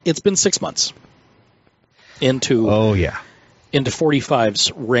It's been 6 months into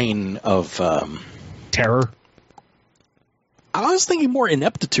 45's reign of terror. I was thinking more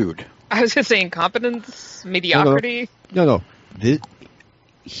ineptitude. I was going to say incompetence, mediocrity. No.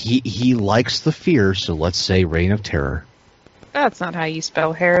 He likes the fear, so let's say reign of terror. That's not how you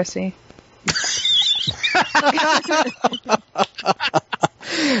spell heresy.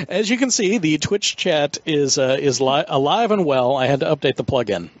 As you can see, the Twitch chat is alive and well. I had to update the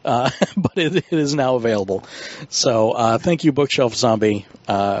plugin, but it is now available. So thank you, Bookshelf Zombie,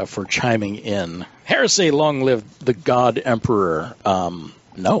 for chiming in. Heresy, long live the God Emperor.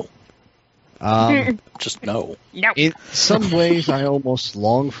 No. Just no. No. In some ways, I almost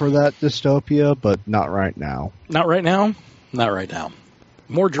long for that dystopia, but not right now. Not right now? Not right now.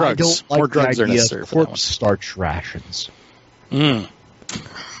 More drugs. I don't like More drugs the are idea necessary of for that one. corpse starch rations.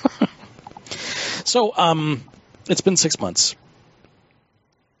 So, it's been 6 months.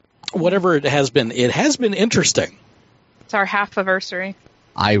 Whatever it has been interesting. It's our half anniversary.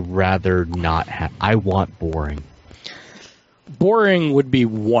 I rather not have. I want boring. Boring would be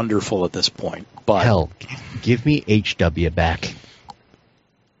wonderful at this point, but Hell, give me HW back.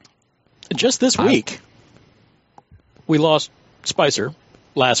 Just this week, we lost Spicer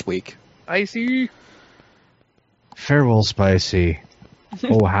last week. I see. Farewell, Spicy.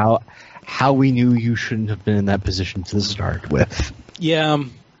 Oh, how we knew you shouldn't have been in that position to start with. Yeah.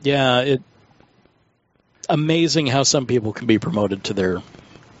 Amazing how some people can be promoted to their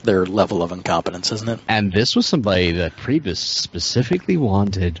level of incompetence, isn't it? And this was somebody that Priebus specifically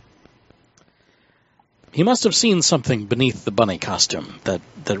wanted. He must have seen something beneath the bunny costume that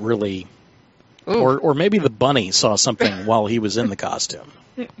really... Or maybe the bunny saw something while he was in the costume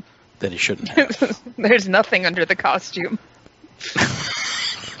that he shouldn't have. There's nothing under the costume.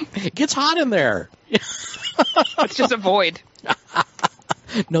 It gets hot in there. It's just a void.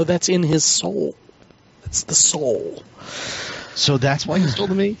 No, that's in his soul. That's the soul. So that's why he stole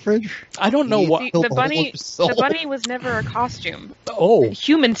the mini fridge? I don't know what... The bunny was never a costume. Oh. The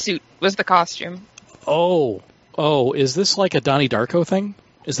human suit was the costume. Oh, is this like a Donnie Darko thing?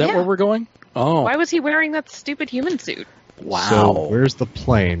 Is that where we're going? Oh. Why was he wearing that stupid human suit? Wow. So where's the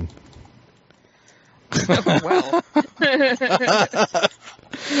plane? Well. That's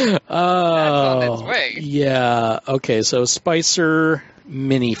on its way. Yeah. Okay, so Spicer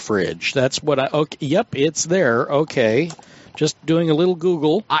mini fridge. That's what okay, yep, it's there. Okay. Just doing a little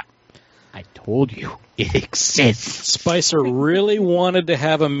Google. I told you it exists. Spicer really wanted to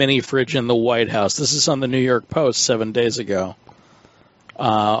have a mini fridge in the White House. This is on the New York Post 7 days ago.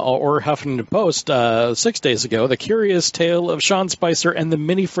 Or Huffington Post 6 days ago. The Curious Tale of Sean Spicer and the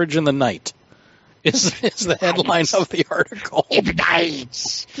Mini Fridge in the Night is the headline of the article.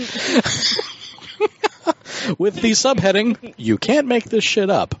 With the subheading, "You can't make this shit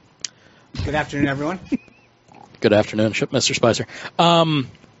up." Good afternoon, everyone. Good afternoon, Mr. Spicer.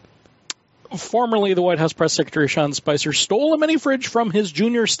 Formerly the White House Press Secretary Sean Spicer stole a mini fridge from his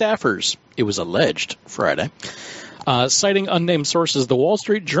junior staffers. It was alleged Friday. Citing unnamed sources, the Wall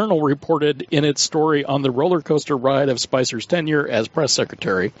Street Journal reported in its story on the roller coaster ride of Spicer's tenure as press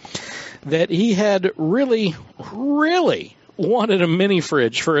secretary that he had really wanted a mini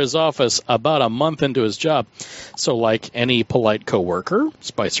fridge for his office about a month into his job. So like any polite coworker,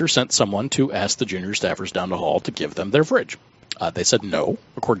 Spicer sent someone to ask the junior staffers down the hall to give them their fridge. They said no,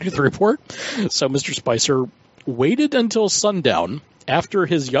 according to the report. So Mr. Spicer waited until sundown after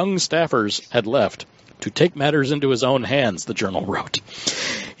his young staffers had left to take matters into his own hands, the Journal wrote.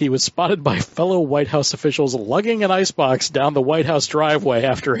 He was spotted by fellow White House officials lugging an icebox down the White House driveway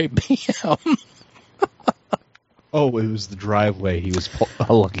after 8 p.m. Oh, it was the driveway. He was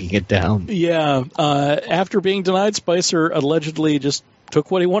lugging it down. Yeah. After being denied, Spicer allegedly just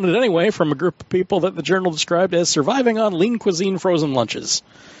took what he wanted anyway from a group of people that the Journal described as surviving on lean cuisine frozen lunches.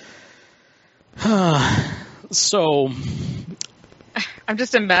 So... I'm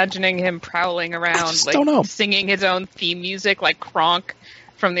just imagining him prowling around, singing his own theme music like Kronk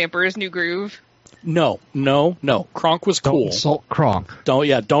from The Emperor's New Groove. No. Kronk was cool. Don't insult Kronk.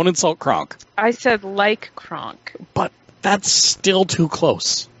 Don't insult Kronk. I said like Kronk. But that's still too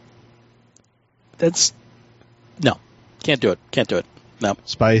close. No. Can't do it. No.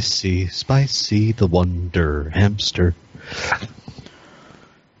 Spicy, the wonder hamster.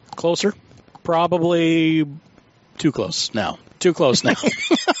 Closer? Probably too close now. Too close now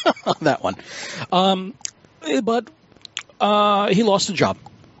on that one. But he lost a job.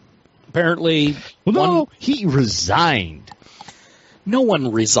 Apparently... Well, he resigned. No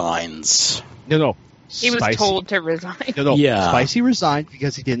one resigns. No. He was told to resign. No. Yeah. Spicy resigned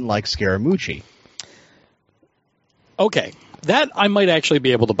because he didn't like Scaramucci. Okay. That I might actually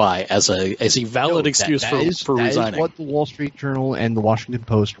be able to buy as a valid excuse for resigning. That is what the Wall Street Journal and the Washington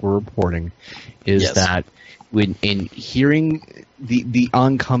Post were reporting, is that in hearing the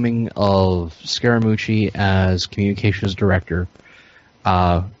oncoming of Scaramucci as communications director,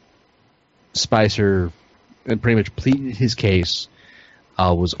 Spicer pretty much pleaded his case,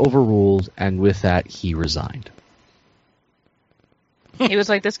 was overruled, and with that he resigned. He was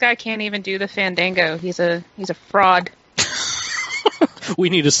like, "This guy can't even do the Fandango. He's a fraud." We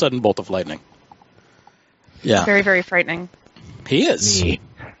need a sudden bolt of lightning. Yeah. Very, very frightening. He is. He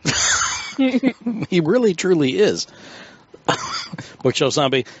really, truly is. Bookshelf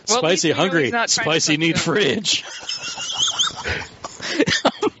Zombie, spicy, hungry, spicy, need fridge.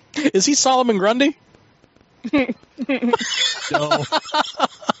 Is he Solomon Grundy? No.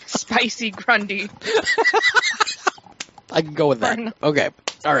 Spicy Grundy. I can go with that. Okay.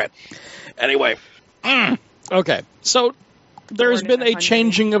 All right. Anyway. Okay. So there's been a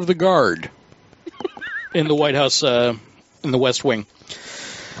changing of the guard in the White House, in the West Wing.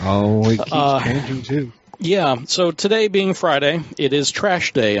 Oh, it keeps changing too. Yeah, so today being Friday, it is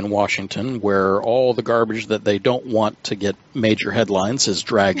trash day in Washington, where all the garbage that they don't want to get major headlines is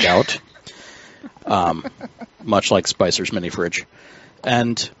dragged out, much like Spicer's mini fridge.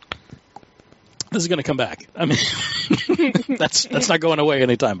 And this is going to come back. I mean, that's not going away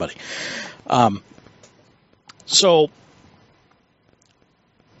anytime, buddy. So,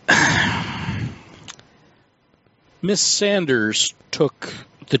 Miss Sanders took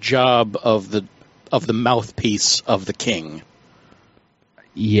the job of the mouthpiece of the king.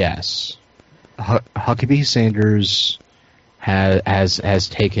 Yes, Huckabee Sanders has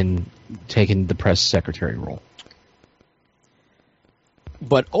taken the press secretary role,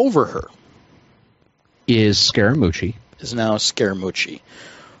 but over her is Scaramucci. Is now Scaramucci,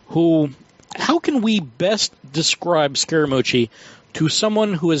 who? How can we best describe Scaramucci to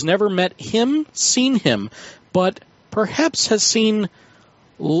someone who has never met him, seen him, but perhaps has seen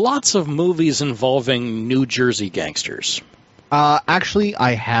lots of movies involving New Jersey gangsters? Actually,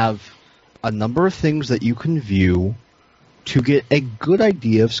 I have a number of things that you can view to get a good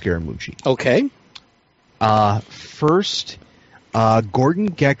idea of Scaramucci. Okay. First,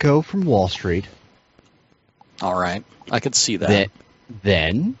 Gordon Gekko from Wall Street. All right. I could see that.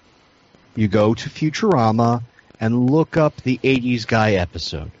 Then you go to Futurama and look up the 80s Guy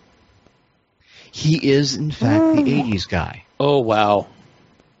episode. He is, in fact, the 80s guy. Oh, wow.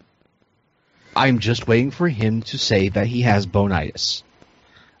 I'm just waiting for him to say that he has bonitis.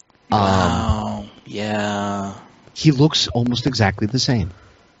 Wow. Yeah. He looks almost exactly the same.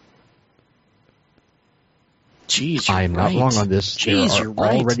 Jeez, I'm not wrong on this. Jeez, there you're are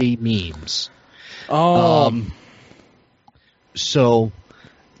right. already memes. So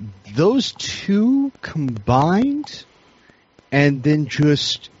those two combined, and then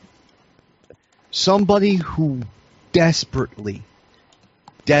just somebody who desperately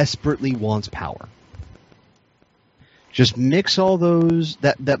wants power. Just mix all those,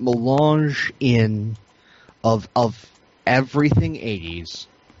 that melange in of everything 80s,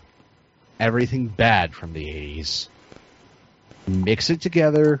 everything bad from the 80s. Mix it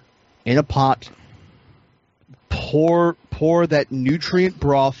together in a pot. Pour that nutrient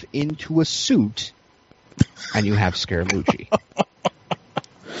broth into a suit, and you have Scaramucci.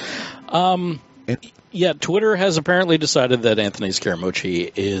 Yeah, Twitter has apparently decided that Anthony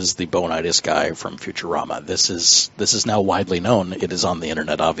Scaramucci is the bonitis guy from Futurama. This is now widely known. It is on the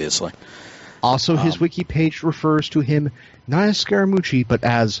internet, obviously. Also, his wiki page refers to him not as Scaramucci, but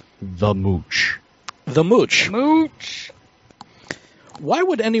as the Mooch. The Mooch. Mooch. Why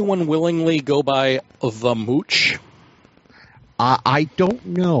would anyone willingly go by the Mooch? I don't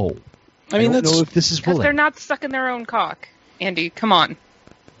know. I don't know if this is willing. Because they're not sucking their own cock. Andy, come on.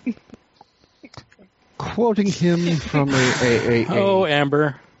 Quoting him from a Oh,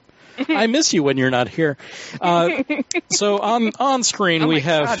 Amber. I miss you when you're not here. So on screen we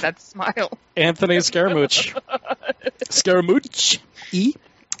have God, that smile. Anthony Scaramucci. Scaramucci,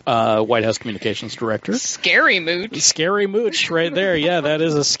 White House Communications Director. Scary Mooch. Scary Mooch, right there. Yeah, that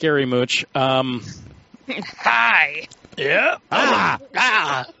is a scary Mooch. Hi. Yeah.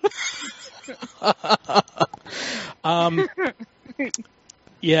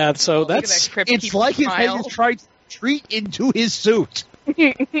 Yeah, so that's... It's like his head is trying to retreat into his suit.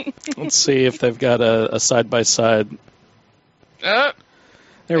 Let's see if they've got a side-by-side. There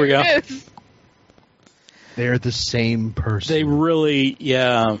we go. They're the same person. They really,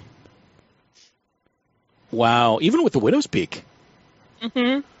 yeah. Wow, even with the widow's peak.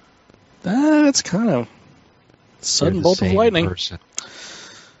 Mm-hmm. That's kind of sudden bolt of lightning. Person.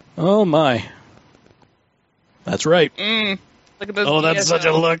 Oh, my. That's right. Look at those. Oh, that's such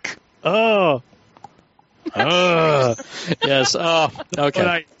a look. Oh. Yes. Oh, okay.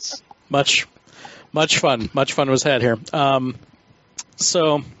 Nice. Much fun. Much fun was had here.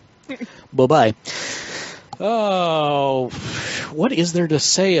 So, bye-bye. Oh, what is there to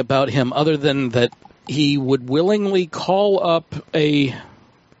say about him other than that he would willingly call up a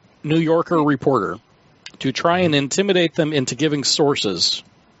New Yorker reporter to try and intimidate them into giving sources,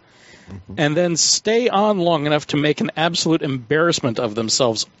 and then stay on long enough to make an absolute embarrassment of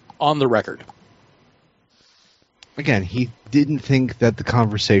themselves on the record? Again, he didn't think that the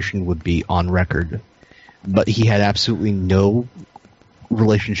conversation would be on record, but he had absolutely no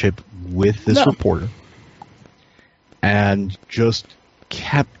relationship with this reporter, and just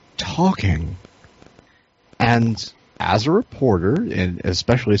kept talking. And as a reporter, and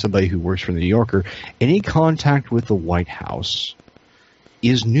especially somebody who works for the New Yorker, any contact with the White House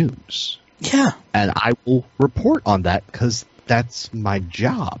is news. Yeah. And I will report on that because that's my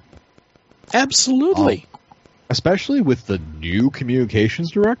job. Absolutely. Especially with the new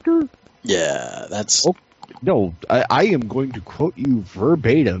communications director? Yeah, that's... Oh, no, I am going to quote you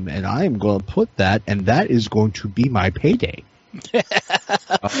verbatim, and I am going to put that, and that is going to be my payday.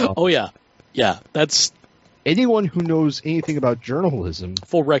 Oh, yeah. Yeah, that's... Anyone who knows anything about journalism...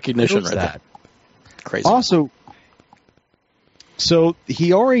 Full recognition knows right that. there. Crazy. Also, so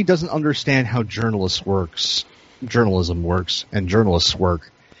he already doesn't understand how journalism works, and journalists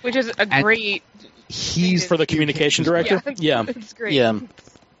work. Which is a great... He's for the communication director? Yeah. It's great. Yeah.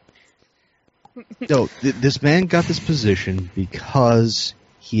 No, this man got this position because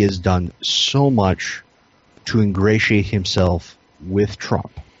he has done so much to ingratiate himself with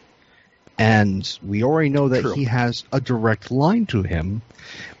Trump. And we already know that he has a direct line to him,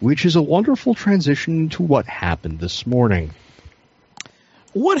 which is a wonderful transition into what happened this morning.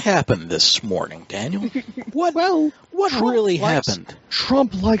 What happened this morning, Daniel? What Trump really happened?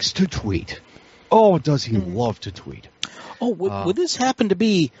 Trump likes to tweet. Oh, does he love to tweet? Oh, would this happen to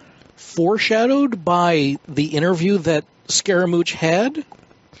be foreshadowed by the interview that Scaramouche had?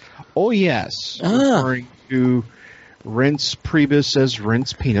 Oh, yes. Referring to Reince Priebus as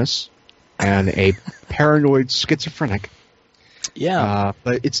Reince Penis and a paranoid schizophrenic. Yeah.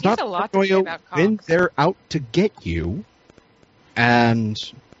 But it's not paranoia when they're out to get you. And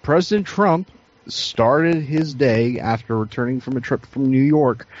President Trump started his day after returning from a trip from New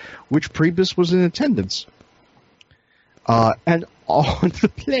York, which Priebus was in attendance. And on the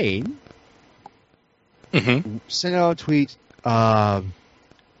plane, sent out a tweet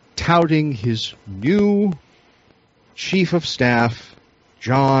touting his new chief of staff,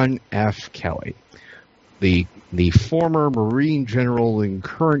 John F. Kelly, the former Marine General and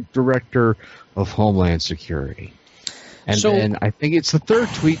current Director of Homeland Security. And then I think it's the third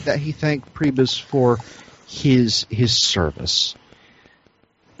tweet that he thanked Priebus for his service.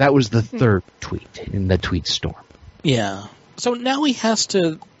 That was the third tweet in the tweet storm. Yeah. So now he has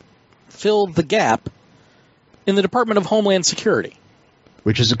to fill the gap in the Department of Homeland Security.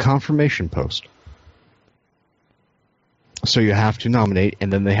 Which is a confirmation post. So you have to nominate,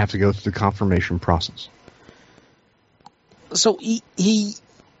 and then they have to go through the confirmation process. So he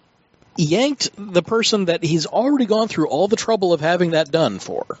yanked the person that he's already gone through all the trouble of having that done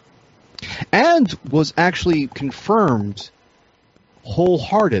for. And was actually confirmed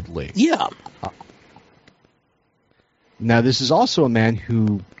wholeheartedly. Yeah. Now, this is also a man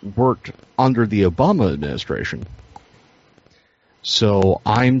who worked under the Obama administration. So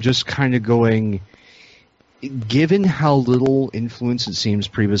I'm just kind of going, given how little influence it seems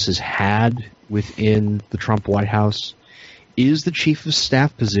Priebus has had within the Trump White House, is the chief of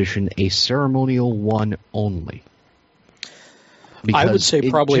staff position a ceremonial one only? Because I would say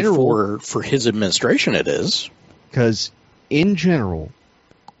probably for his administration it is. Because in general,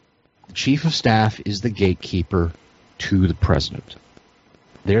 the chief of staff is the gatekeeper to the president.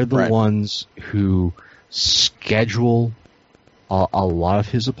 They're the ones who schedule a lot of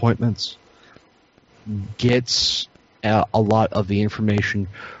his appointments, gets a lot of the information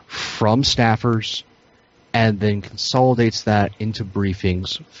from staffers, and then consolidates that into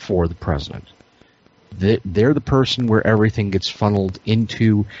briefings for the president. They're the person where everything gets funneled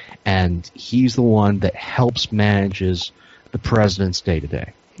into, and he's the one that helps manages the president's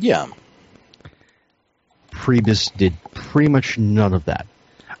day-to-day. Yeah. Priebus did pretty much none of that.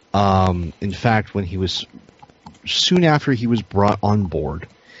 In fact, when he was soon after he was brought on board,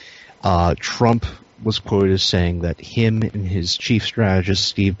 Trump was quoted as saying that him and his chief strategist,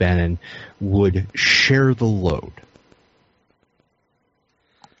 Steve Bannon, would share the load.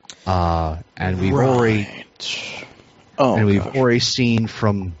 And we've already seen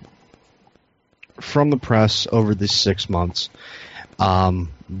from from the press over these 6 months,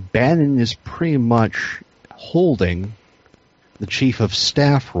 Bannon is pretty much holding the chief of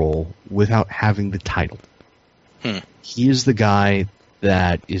staff role without having the title. He is the guy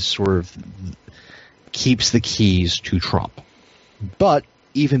that is sort of keeps the keys to Trump. But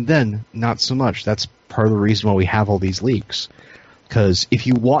even then, not so much. That's part of the reason why we have all these leaks. Because if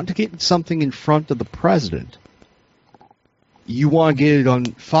you want to get something in front of the president, you want to get it on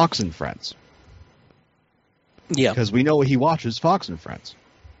Fox and Friends. Yeah. Because we know he watches Fox and Friends.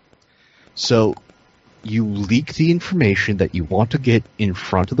 So you leak the information that you want to get in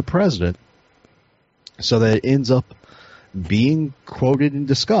front of the president so that it ends up being quoted and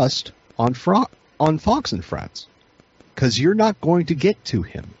discussed on Fox and Friends. Because you're not going to get to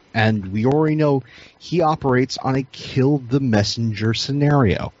him. And we already know he operates on a kill the messenger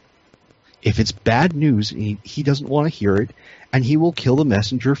scenario. If it's bad news, he doesn't want to hear it, and he will kill the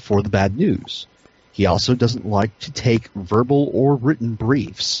messenger for the bad news. He also doesn't like to take verbal or written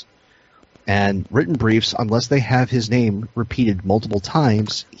briefs. And written briefs, unless they have his name repeated multiple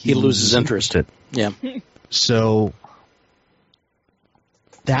times, he loses interest. Yeah. So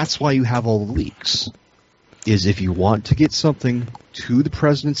that's why you have all the leaks. Is if you want to get something to the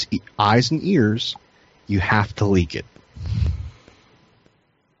president's eyes and ears, you have to leak it.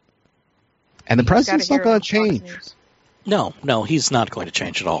 And the president's not going to change. No, he's not going to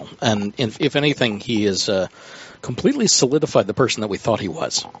change at all. And if anything, he is completely solidified the person that we thought he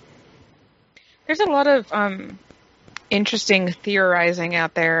was. There's a lot of interesting theorizing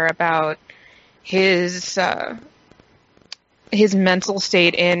out there about his mental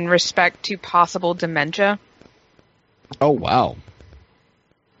state in respect to possible dementia. Oh, wow.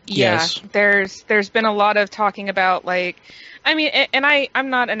 Yeah, yes. There's been a lot of talking about, like, I mean, and I'm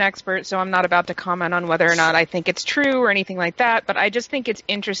not an expert, so I'm not about to comment on whether or not I think it's true or anything like that, but I just think it's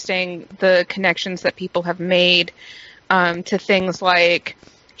interesting the connections that people have made to things like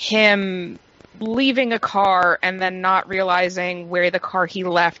him leaving a car and then not realizing where the car he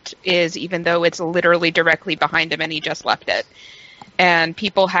left is, even though it's literally directly behind him and he just left it. And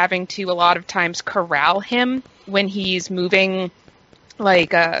people having to a lot of times corral him when he's moving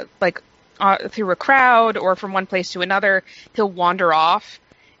through a crowd or from one place to another. He'll wander off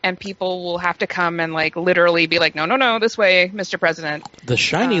and people will have to come and like literally be like, no, this way, Mr. President. The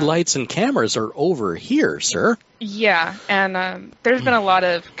shiny lights and cameras are over here, sir. Yeah, and there's been a lot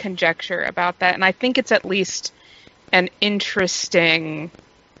of conjecture about that, and I think it's at least an interesting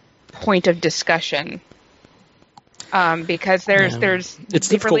point of discussion because they've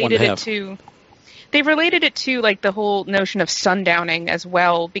related it to like the whole notion of sundowning as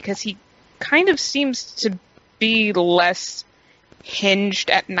well, because he kind of seems to be less hinged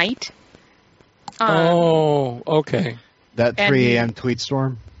at night. Okay. That 3 a.m. tweet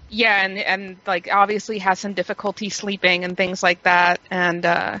storm? Yeah, and like obviously has some difficulty sleeping and things like that, and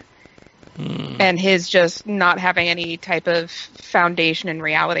his just not having any type of foundation in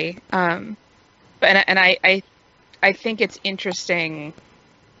reality. I think it's interesting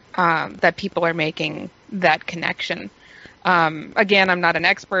that people are making that connection. Again, I'm not an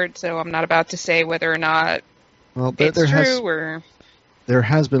expert, so I'm not about to say whether or not it's true or. There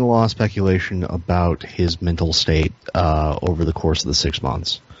has been a lot of speculation about his mental state over the course of the 6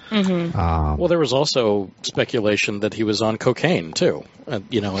 months. Mm-hmm. Well, there was also speculation that he was on cocaine too. At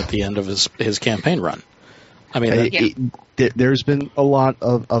the end of his campaign run. I mean, there's been a lot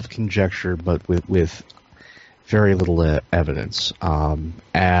of conjecture, but with very little evidence.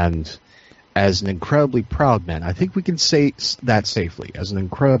 And as an incredibly proud man, I think we can say that safely. As an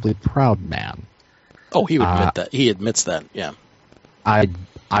incredibly proud man. Oh, he would admit that. He admits that. Yeah. I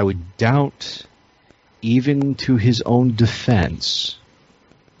would doubt, even to his own defense,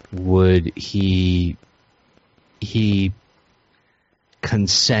 would he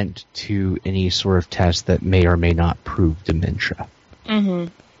consent to any sort of test that may or may not prove dementia. Mm-hmm.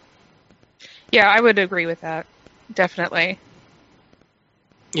 Yeah, I would agree with that. Definitely.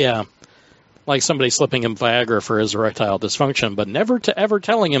 Yeah. Like somebody slipping him Viagra for his erectile dysfunction, but never to ever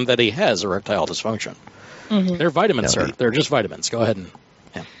telling him that he has erectile dysfunction. Mm-hmm. They're vitamins, sir. They're just vitamins. Go ahead and...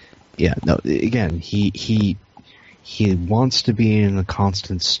 Yeah, no, again, he wants to be in a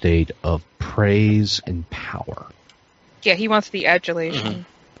constant state of praise and power. Yeah, he wants the adulation.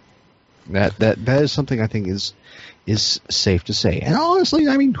 Mm-hmm. That is something I think is safe to say. And honestly,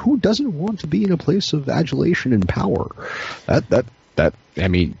 I mean, who doesn't want to be in a place of adulation and power? That I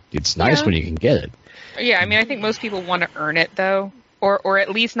mean, it's nice when you can get it. Yeah, I mean, I think most people want to earn it, though. Or at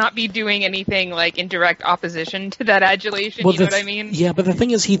least not be doing anything like in direct opposition to that adulation, you know what I mean? Yeah, but the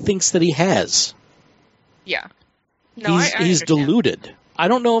thing is, he thinks that he has. Yeah. No, he's deluded. I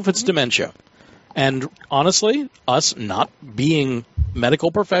don't know if it's dementia. And honestly, us not being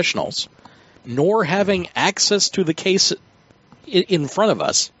medical professionals, nor having access to the case in front of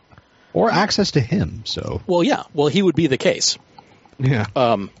us. Or access to him, so. Well, yeah. Well, he would be the case. Yeah.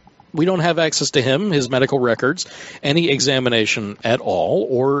 We don't have access to him, his medical records, any examination at all,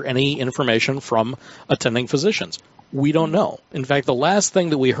 or any information from attending physicians. We don't know. In fact, the last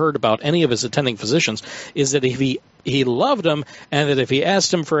thing that we heard about any of his attending physicians is that if he loved them, and that if he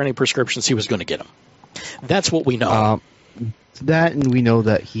asked him for any prescriptions, he was going to get them. That's what we know. That, and we know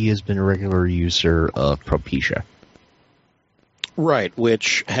that he has been a regular user of Propecia. Right,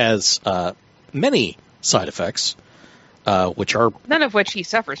 which has many side effects, which are... None of which he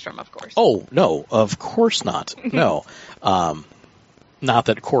suffers from, of course. Oh, no, of course not. No. Not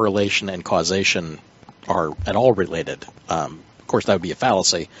that correlation and causation are at all related. Of course, that would be a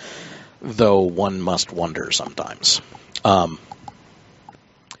fallacy, though one must wonder sometimes.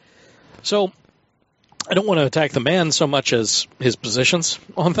 So, I don't want to attack the man so much as his positions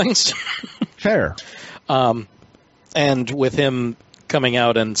on things. Fair. And with him coming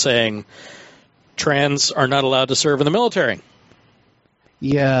out and saying trans are not allowed to serve in the military.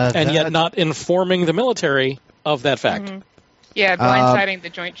 Yeah. And yet not informing the military of that fact. Mm-hmm. Yeah, blindsiding the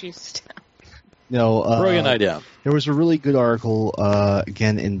Joint Chiefs of Staff. No. Brilliant idea. There was a really good article,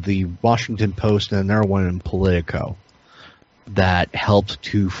 again, in the Washington Post and another one in Politico that helped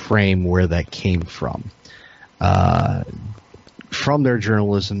to frame where that came from. From their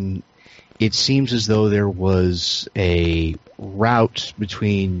journalism, it seems as though there was a rout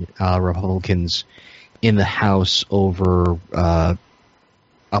between Republicans in the House over a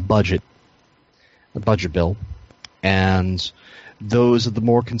budget bill, and those of the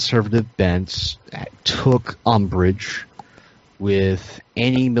more conservative bents took umbrage with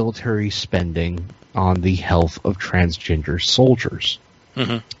any military spending on the health of transgender soldiers.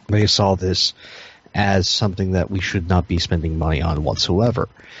 Mm-hmm. They saw this as something that we should not be spending money on whatsoever,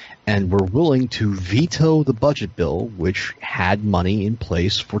 and were willing to veto the budget bill, which had money in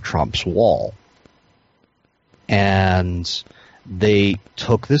place for Trump's wall. And they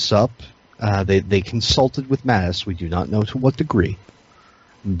took this up. They consulted with Mattis. We do not know to what degree,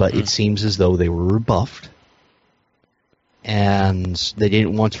 but it seems as though they were rebuffed, and they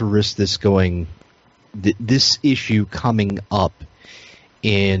didn't want to risk this this issue coming up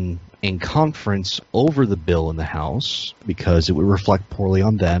in conference over the bill in the House, because it would reflect poorly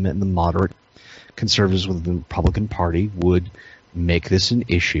on them, and the moderate conservatives within the Republican Party would make this an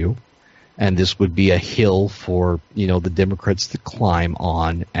issue, and this would be a hill for, the Democrats to climb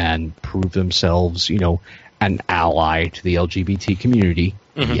on and prove themselves, an ally to the LGBT community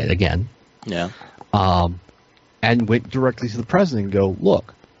yet again. Yeah. And went directly to the president and go,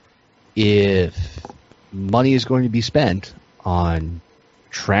 look, if money is going to be spent on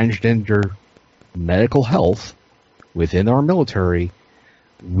transgender medical health within our military,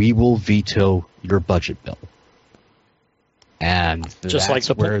 we will veto your budget bill. And just like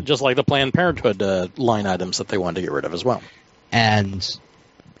the Planned Parenthood line items that they wanted to get rid of as well. And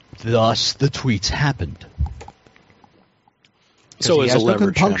thus the tweets happened. So he is has a no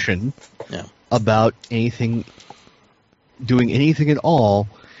leverage compunction about doing anything at all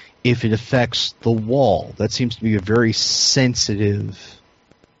if it affects the wall. That seems to be a very sensitive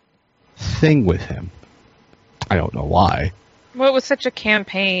thing with him. I don't know why. Well, it was such a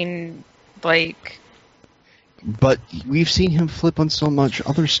campaign, But we've seen him flip on so much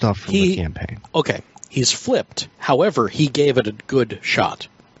other stuff from the campaign. Okay, he's flipped. However, he gave it a good shot.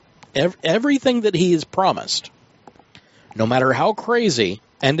 Everything that he has promised, no matter how crazy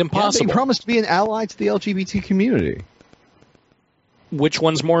and impossible. He promised to be an ally to the LGBT community. Which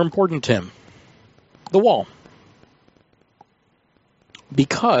one's more important to him? The wall.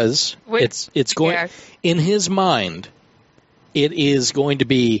 Because it's going in his mind, it is going to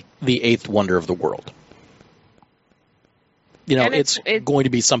be the eighth wonder of the world. It's going to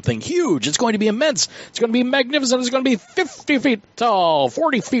be something huge. It's going to be immense. It's going to be magnificent. It's going to be 50 feet tall,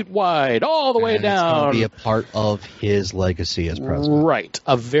 40 feet wide, all the way down. It's going to be a part of his legacy as president. Right.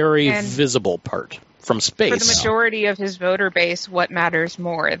 A very visible part from space. For the majority of his voter base, what matters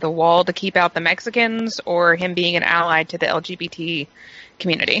more? The wall to keep out the Mexicans, or him being an ally to the LGBT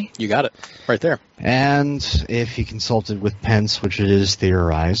community? You got it. Right there. And if he consulted with Pence, which it is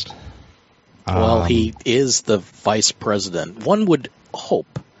theorized. Well, he is the vice president. One would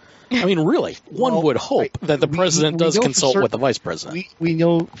hope. I mean, really, one would hope that the president does consult with the vice president. We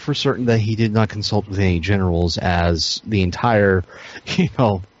know for certain that he did not consult with any generals, as the entire,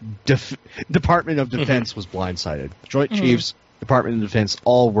 Department of Defense was blindsided. Joint Chiefs, Department of Defense,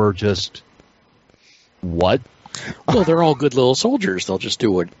 all were just, what? Well, they're all good little soldiers. They'll just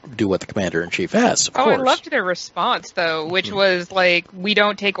do what the commander-in-chief asks, of course. I loved their response, though, which was like, we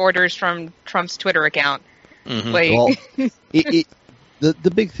don't take orders from Trump's Twitter account. Mhm. Like, Well,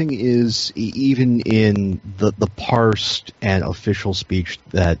 the big thing is, even in the parsed and official speech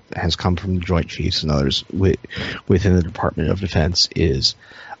that has come from the Joint Chiefs and others within the Department of Defense, is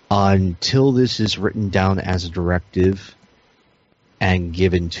until this is written down as a directive and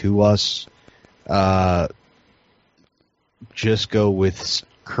given to us, just go with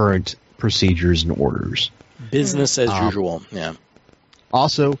current procedures and orders. Business as usual, yeah.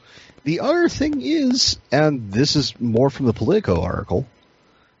 Also, the other thing is, and this is more from the Politico article,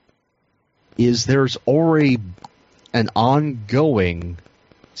 is there's already an ongoing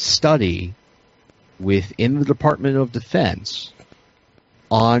study within the Department of Defense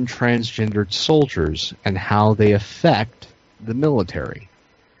on transgendered soldiers and how they affect the military.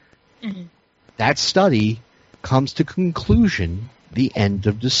 Mhm. That study comes to conclusion the end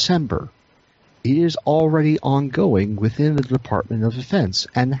of December. It is already ongoing within the Department of Defense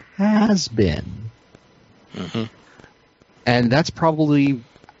and has been. Mm-hmm. And that's probably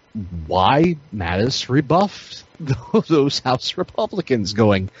why Mattis rebuffed those House Republicans,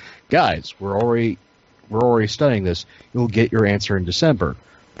 going, guys, we're already studying this. You'll get your answer in December.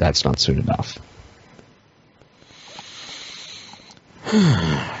 That's not soon enough.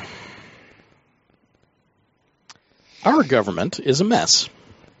 Our government is a mess.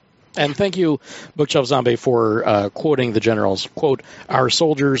 And thank you, Bookshelf Zombie, for quoting the general's quote, "Our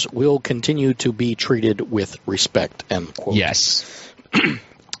soldiers will continue to be treated with respect," end quote. Yes.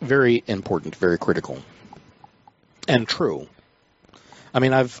 Very important, very critical. And true. I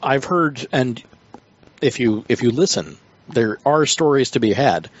mean, I've heard, and if you listen, there are stories to be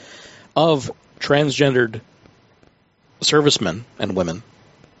had of transgendered servicemen and women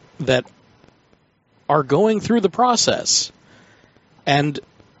that are going through the process, and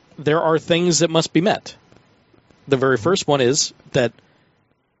there are things that must be met. The very first one is that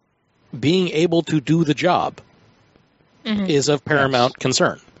being able to do the job is of paramount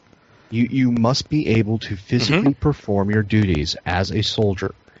concern. You must be able to physically perform your duties as a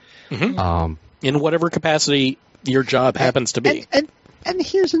soldier. In whatever capacity your job happens to be. And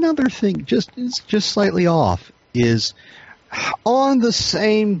here's another thing, just slightly off, is on the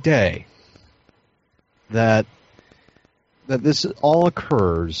same day that this all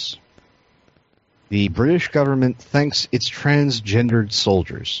occurs, the British government thanks its transgendered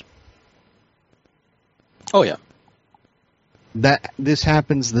soldiers. Oh, yeah. That this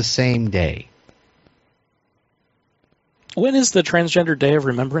happens the same day. When is the Transgender Day of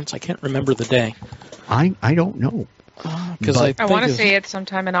Remembrance? I can't remember the day. I don't know. Because But- I want to say it's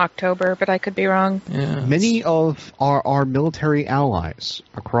sometime in October, but I could be wrong. Yeah, Many of our military allies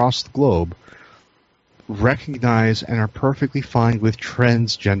across the globe recognize and are perfectly fine with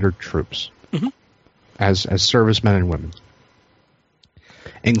transgendered troops as servicemen and women,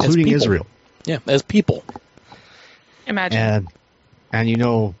 including people. Israel. Yeah, as people. Imagine. And you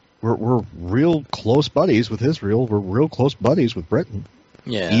know, we're real close buddies with Israel. We're real close buddies with Britain,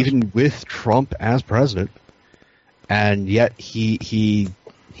 Yeah. even with Trump as president. And yet he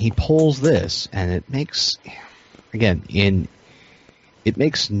pulls this, and it makes, again, it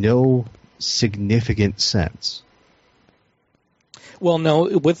makes no significant sense. Well, no,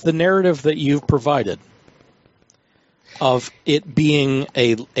 with the narrative that you've provided of it being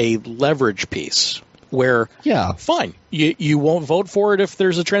a leverage piece where, Yeah. fine, you won't vote for it if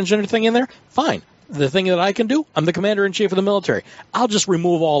there's a transgender thing in there? Fine. The thing that I can do, I'm the commander-in-chief of the military. I'll just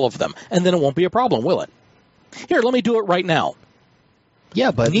remove all of them, and then it won't be a problem, will it? Here, let me do it right now.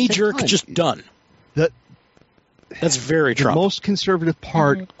 Yeah, but at the same Knee-jerk, time, just done. That's very the Trump. most conservative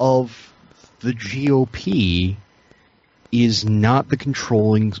part of the GOP is not the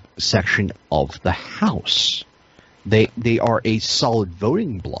controlling section of the House. They are a solid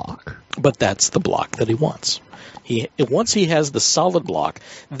voting bloc. But that's the block that he wants. Once he has the solid block,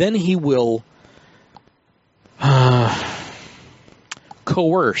 then he will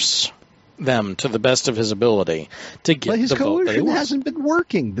coerce them to the best of his ability to get But his the vote that he coalition wants. hasn't been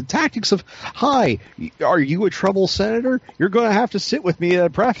working. The tactics of, hi, are you a trouble senator? You're going to have to sit with me at a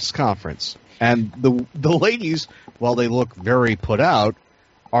press conference. And the ladies, while they look very put out,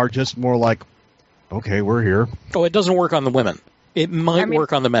 are just more like, okay, we're here. Oh, it doesn't work on the women. It might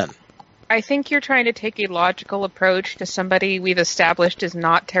work on the men. I think you're trying to take a logical approach to somebody we've established is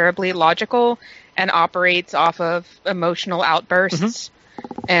not terribly logical and operates off of emotional outbursts.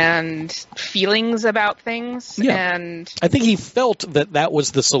 and feelings about things. Yeah. And I think he felt that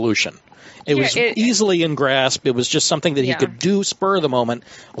was the solution. It was easily in grasp. It was just something that he could do spur of the moment,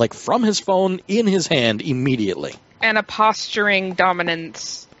 like from his phone in his hand immediately. And a posturing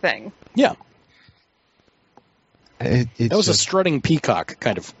dominance thing. Yeah. That was a strutting peacock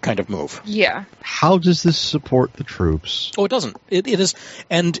kind of move. Yeah. How does this support the troops? Oh, it doesn't. It is,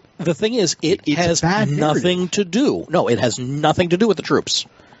 and the thing is, it has nothing to do. No, it has nothing to do with the troops.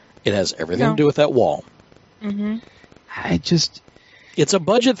 It has everything to do with that wall. Mm-hmm. It's a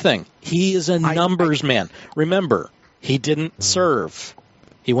budget thing. He is a numbers man. Remember, he didn't serve.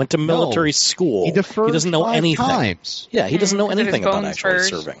 He went to military school. He deferred. He doesn't know 5 anything. times. Yeah, he doesn't know anything about actually spurs.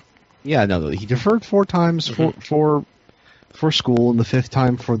 serving. Yeah, no, he deferred 4 times for school, and the 5th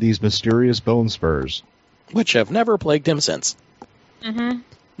time for these mysterious bone spurs, which have never plagued him since.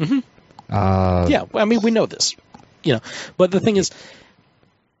 Mm-hmm. Mm-hmm. Yeah, I mean, we know this, But the thing is,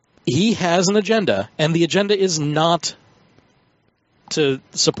 he has an agenda, and the agenda is not to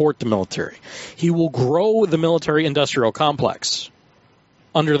support the military. He will grow the military-industrial complex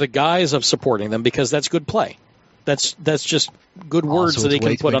under the guise of supporting them because that's good play. That's just good words also, that he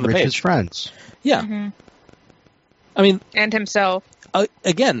can put on the page. His friends. Yeah. Mm-hmm. I mean, and himself.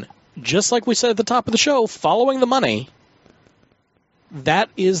 Again, just like we said at the top of the show, following the money.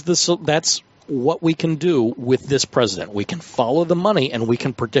 That's what we can do with this president. We can follow the money and we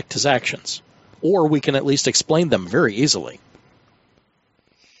can predict his actions, or we can at least explain them very easily.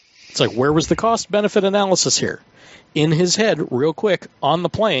 It's like, where was the cost-benefit analysis here? In his head, real quick, on the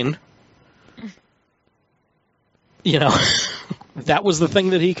plane. That was the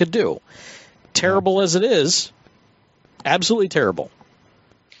thing that he could do. Terrible as it is, absolutely terrible.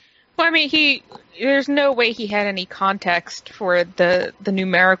 Well, I mean, there's no way he had any context for the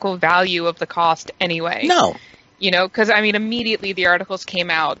numerical value of the cost anyway. No. Because, I mean, immediately the articles came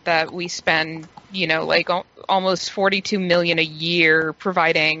out that we spend, almost $42 million a year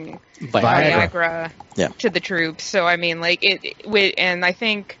providing Viagra to the troops. So, I mean, and I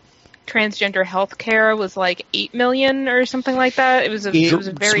think transgender health care was like $8 million or something like that. It was a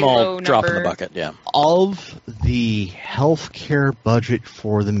very small low number. drop in the bucket, yeah. Of the health care budget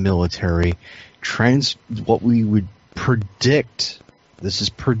for the military, what we would predict, this is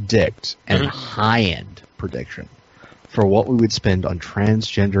predict, and high-end prediction, for what we would spend on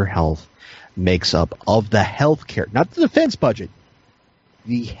transgender health makes up of the health care, not the defense budget,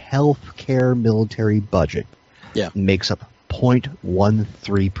 the health care military budget makes up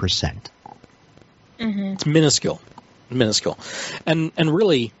 0.13%. Mm-hmm. It's minuscule. And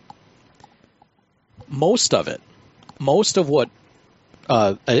really, most of what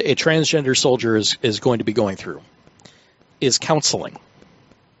a transgender soldier is going to be going through is counseling.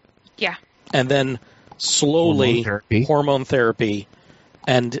 Yeah. And then slowly hormone therapy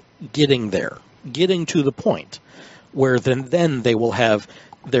and getting to the point where then they will have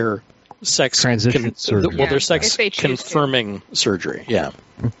their sex transition surgery. Their sex confirming surgery. Yeah.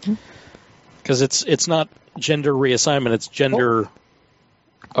 Because it's not gender reassignment, it's gender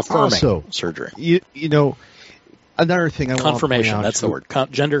affirming surgery. Another thing I want to confirmation, point out that's the word.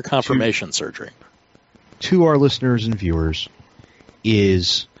 Gender confirmation surgery. To our listeners and viewers,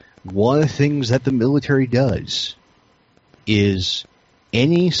 is one of the things that the military does is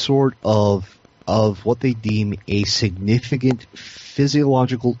any sort of what they deem a significant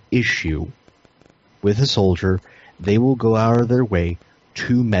physiological issue with a soldier, they will go out of their way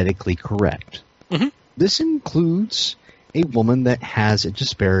to medically correct. Mm-hmm. This includes a woman that has a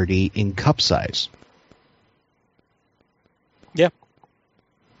disparity in cup size. Yeah.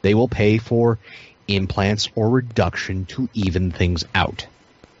 They will pay for implants or reduction to even things out.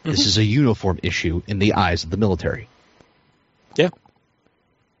 Mm-hmm. This is a uniform issue in the eyes of the military. Yeah.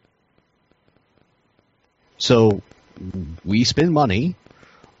 So we spend money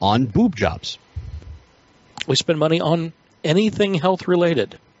on boob jobs. We spend money on anything health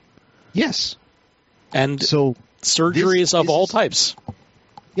related. Yes. And so surgeries of all types.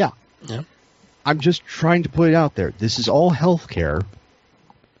 Yeah. Yeah. I'm just trying to put it out there. This is all health care,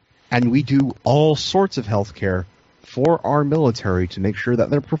 and we do all sorts of health care for our military to make sure that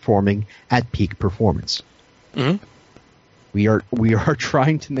they're performing at peak performance. Mm-hmm. We are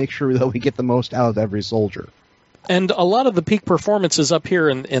trying to make sure that we get the most out of every soldier. And a lot of the peak performance is up here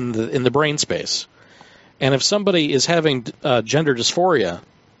in the brain space. And if somebody is having gender dysphoria,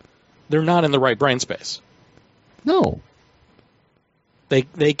 they're not in the right brain space. No.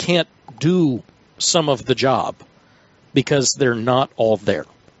 They can't do some of the job because they're not all there.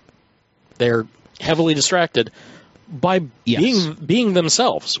 They're heavily distracted by being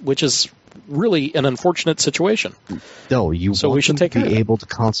themselves, which is really an unfortunate situation. No, you So want we should them take to care of be it. able to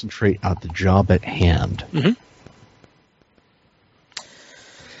concentrate on the job at hand. Mhm.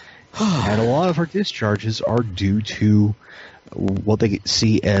 And a lot of our discharges are due to what they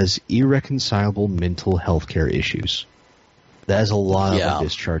see as irreconcilable mental health care issues. That is a lot of our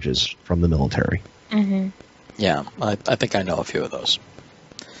discharges from the military. Mm-hmm. Yeah, I think I know a few of those.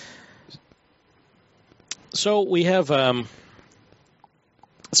 So we have,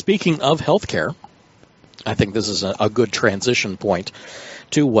 speaking of healthcare, I think this is a good transition point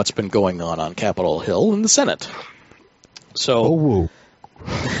to what's been going on Capitol Hill in the Senate. So, Oh, woo.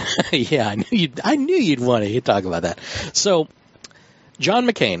 yeah, I knew you'd want to talk about that. So, John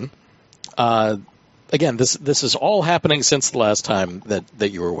McCain, again, this is all happening since the last time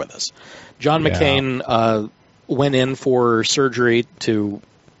that you were with us. John Yeah. McCain went in for surgery to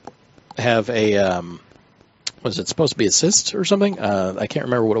have a was it supposed to be a cyst or something? I can't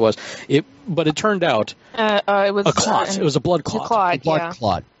remember what it was. But it turned out It was a clot. It was a blood clot. A blood yeah.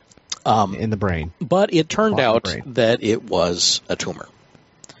 clot in the brain. But it turned Clot in out the brain. that it was a tumor,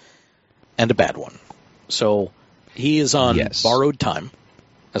 and a bad one. So he is on Yes. borrowed time,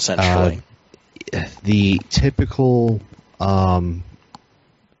 essentially. The typical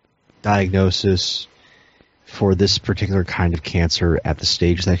diagnosis for this particular kind of cancer at the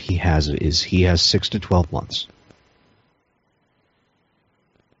stage that he has it is he has 6 to 12 months.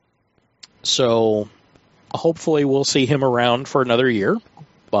 So hopefully we'll see him around for another year,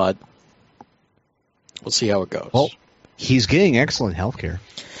 but we'll see how it goes. Well, he's getting excellent health care.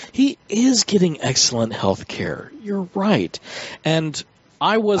 He is getting excellent health care. You're right. And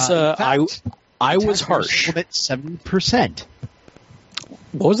I was I was harsh. 70%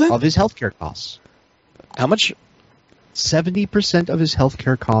 What was that? of his health care costs. How much? 70% of his health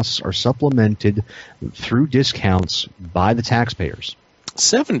care costs are supplemented through discounts by the taxpayers.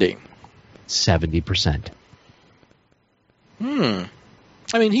 70. 70%. I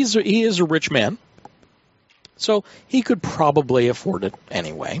mean, he is a rich man, so he could probably afford it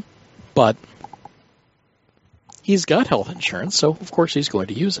anyway. But he's got health insurance, so of course he's going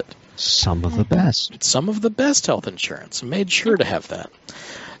to use it. Some of the best. Some of the best health insurance. Made sure to have that.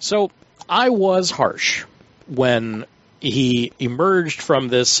 So I was harsh when he emerged from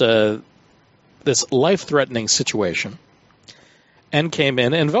this this life-threatening situation and came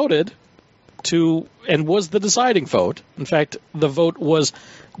in and voted and was the deciding vote. In fact, the vote was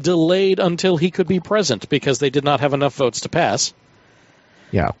delayed until he could be present because they did not have enough votes to pass.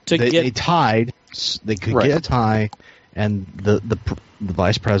 Yeah, they tied. They could Right. get a tie, and the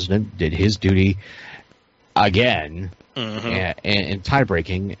vice president did his duty again in tie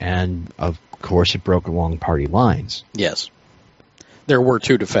breaking, and of course it broke along party lines. Yes. There were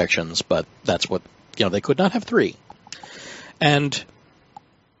 2 defections, but that's what, they could not have 3. And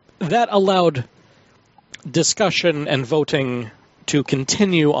that allowed discussion and voting to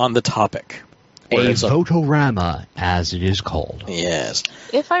continue on the topic. A Whereas votorama, as it is called. yes.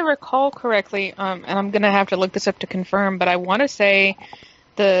 If I recall correctly, and I'm going to have to look this up to confirm, but I want to say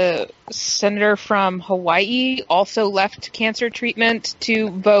the senator from Hawaii also left cancer treatment to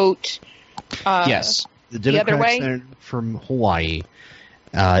vote. Yes, the other Democratic way? senator from Hawaii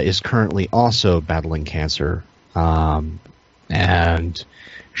is currently also battling cancer, and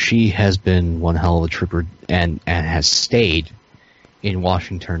she has been one hell of a trooper and has stayed in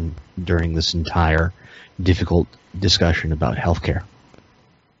Washington during this entire difficult discussion about healthcare.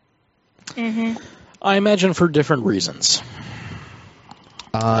 Mm-hmm. I imagine for different reasons.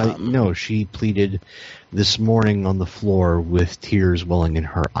 No, she pleaded this morning on the floor with tears welling in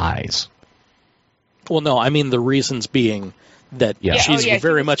her eyes. Well, no, I mean the reasons being that Yeah. she's she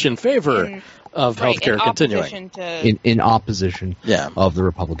very was much in favor of healthcare continuing. opposition to, In opposition Yeah. of the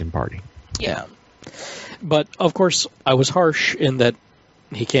Republican Party. Yeah. But, of course, I was harsh in that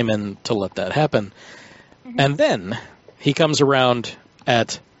he came in to let that happen. And then he comes around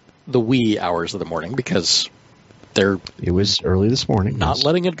at the wee hours of the morning because they're It was early this morning. not yes.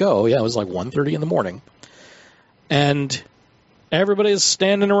 letting it go. Yeah, it was like 1:30 in the morning. And everybody's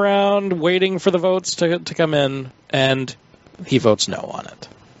standing around waiting for the votes to come in, and he votes no on it.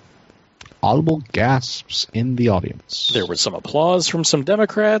 Audible gasps in the audience. There was some applause from some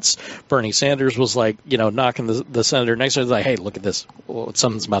Democrats. Bernie Sanders was like, knocking the senator next to him, like, hey, look at this. Well,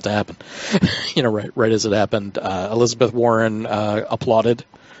 something's about to happen. Right as it happened. Elizabeth Warren applauded.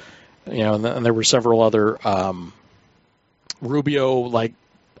 And there were several other. Rubio,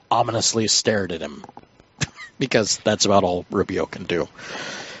 ominously stared at him because that's about all Rubio can do.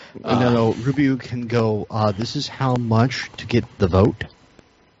 No, Rubio can go, this is how much to get the vote.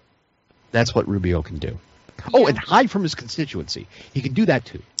 That's what Rubio can do. Oh, and hide from his constituency. He can do that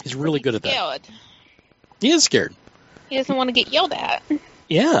too. He's really good at that. Scared. He is scared. He doesn't want to get yelled at.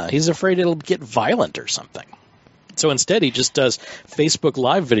 Yeah, he's afraid it'll get violent or something. So instead, he just does Facebook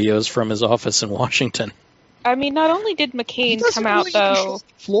Live videos from his office in Washington. I mean, not only did McCain come out, really even show though.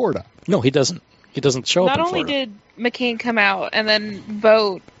 Florida. No, he doesn't. He doesn't show up Not in only Florida. did McCain come out and then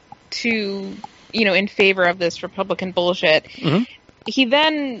vote to, in favor of this Republican bullshit, Mhm. he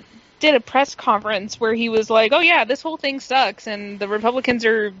then did a press conference where he was like, oh yeah, this whole thing sucks and the Republicans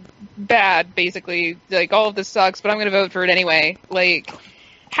are bad, basically. Like, all of this sucks, but I'm going to vote for it anyway. Like,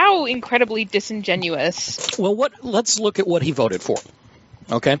 how incredibly disingenuous. Well, let's look at what he voted for.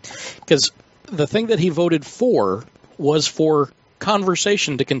 Okay? Because the thing that he voted for was for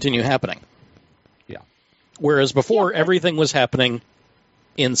conversation to continue happening. Yeah. Whereas before, Yeah. everything was happening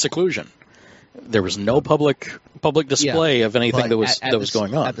in seclusion. There was no public display of anything that was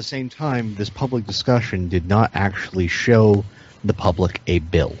going on. At the same time, this public discussion did not actually show the public a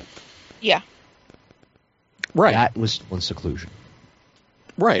bill. Yeah. Right. That was still in seclusion.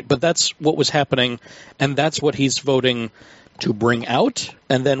 Right, but that's what was happening, and that's what he's voting to bring out.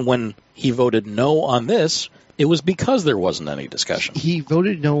 And then when he voted no on this, it was because there wasn't any discussion. He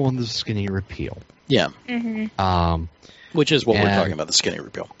voted no on the skinny repeal. Yeah, Mm-hmm. which is what we're And- talking about, the skinny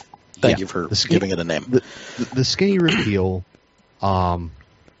repeal. Thank Yeah, you for the skinny- giving it a name. The skinny repeal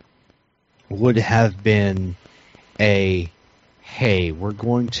would have been a, hey, we're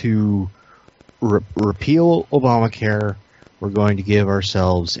going to repeal Obamacare. We're going to give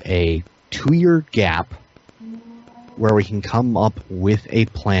ourselves a 2-year gap where we can come up with a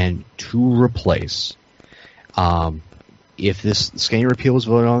plan to replace. If this skinny repeal is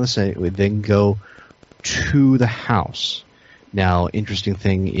voted on the Senate, it would then go to the House. Now, interesting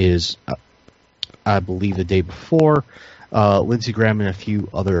thing is, I believe the day before, Lindsey Graham and a few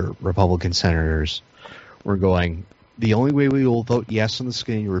other Republican senators were going, the only way we will vote yes on the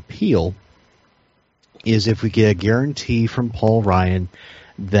skinny repeal is if we get a guarantee from Paul Ryan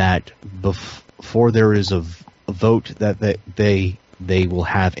that before there is a vote that they will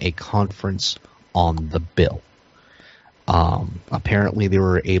have a conference on the bill. Apparently they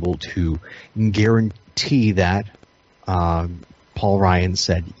were able to guarantee that. Paul Ryan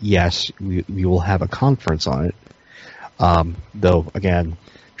said, yes, we will have a conference on it. Though, again,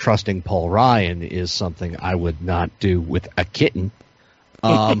 trusting Paul Ryan is something I would not do with a kitten.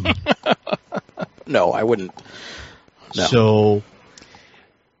 No, I wouldn't. No. So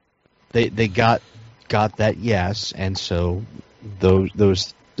they got that yes, and so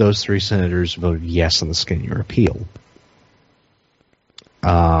those 3 senators voted yes on the skinny repeal.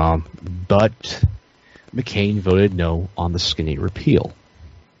 But McCain voted no on the skinny repeal,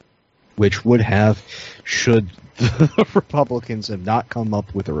 which would have, should the Republicans have not come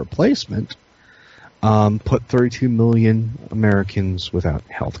up with a replacement, put 32 million Americans without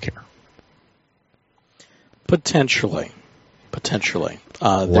health care. Potentially.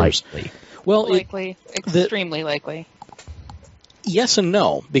 There's, Likely. well, Likely. Extremely likely. yes and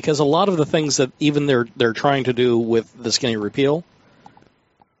no, because a lot of the things that even they're trying to do with the skinny repeal,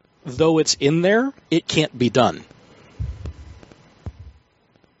 though it's in there, it can't be done.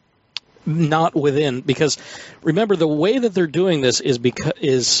 Not within, because remember the way that they're doing this is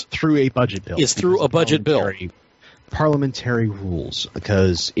Through a budget bill. Is through a budget bill. Parliamentary rules,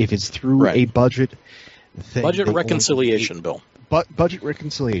 because if it's through Right. a budget thing, budget they reconciliation bill. budget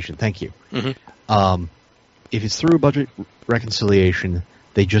reconciliation. Thank you. Mhm. If it's through a budget reconciliation,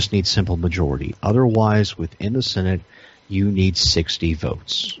 they just need simple majority. Otherwise, within the Senate, you need 60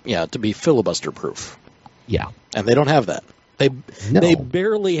 votes. Yeah, to be filibuster proof, Yeah. and they don't have that. They No.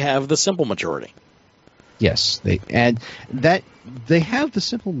 barely have the simple majority. Yes, they have the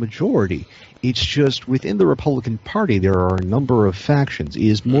simple majority. It's just within the Republican Party there are a number of factions. It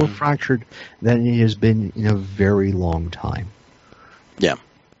is more fractured than it has been in a very long time. Yeah.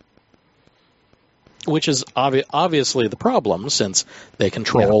 Which is obviously the problem, since they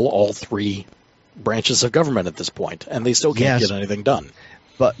control all 3 branches of government at this point, and they still can't Yes. get anything done.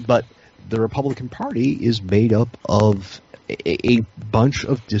 But the Republican Party is made up of a bunch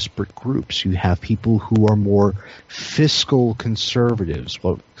of disparate groups. You have people who are more fiscal conservatives,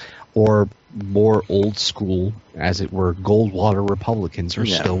 or more old school, as it were, Goldwater Republicans are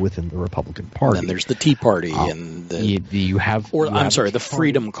Yeah. still within the Republican And Party. then there's the Tea Party and the you have, or you I'm have sorry, the the Tea Party.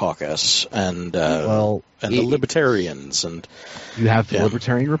 Freedom Caucus and Well, and the Libertarians and You have the Yeah.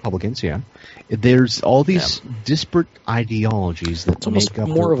 Libertarian Republicans, yeah. There's all these disparate ideologies that almost make up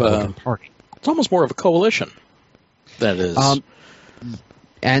more the of a- Republican Party. it's almost more of a coalition. That is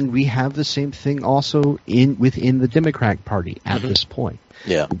And we have the same thing also within the Democratic Party at this point.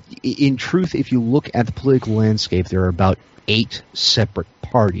 Yeah. In truth, if you look at the political landscape, there are about 8 separate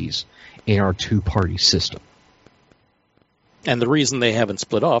parties in our two-party system. And the reason they haven't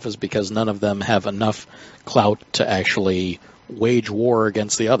split off is because none of them have enough clout to actually wage war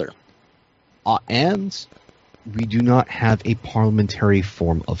against the other. And we do not have a parliamentary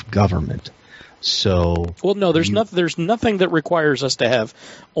form of government. So, well, no, there's nothing that requires us to have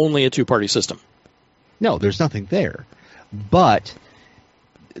only a two-party system. No, there's nothing there. But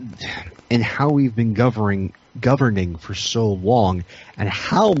in how we've been governing for so long, and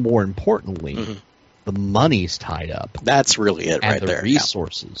how, more importantly, the money's tied up. That's really it right there. And the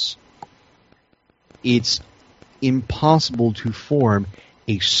resources. Yeah. It's impossible to form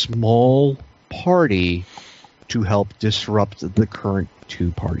a small party to help disrupt the current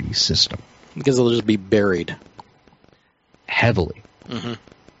two-party system. Because they'll just be buried. Heavily. It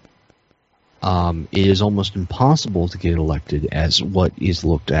is almost impossible to get elected as what is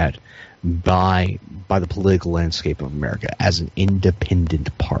looked at by the political landscape of America as an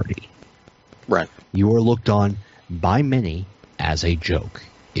independent party. Right. You are looked on by many as a joke.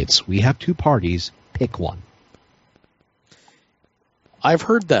 We have two parties, pick one. I've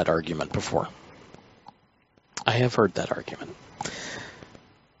heard that argument before. I have heard that argument.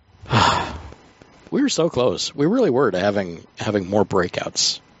 We were so close. We really were to having more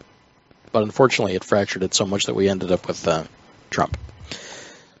breakouts. But unfortunately, it fractured it so much that we ended up with Trump.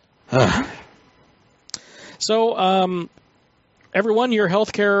 So, everyone, your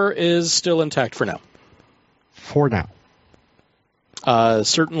health care is still intact for now. For now.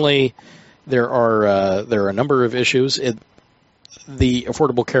 Certainly, there are a number of issues. The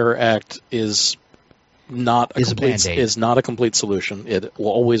Affordable Care Act is not a complete solution. It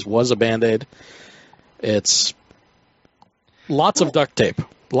always was a Band-Aid. It's lots of duct tape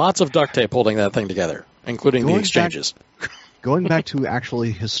holding that thing together, including the exchanges. Going back to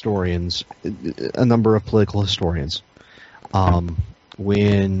actually historians, a number of political historians,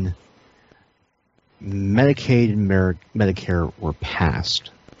 when Medicaid and Medicare were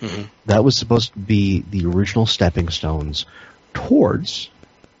passed, that was supposed to be the original stepping stones towards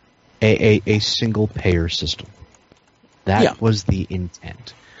a single-payer system. That was the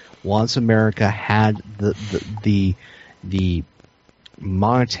intent. Once America had the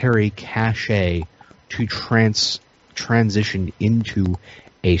monetary cachet to transition into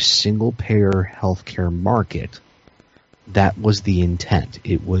a single-payer healthcare market, that was the intent.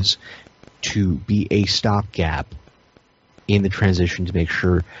 It was to be a stopgap in the transition to make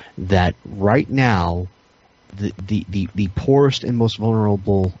sure that right now the poorest and most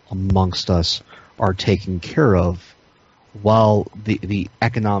vulnerable amongst us are taken care of, while the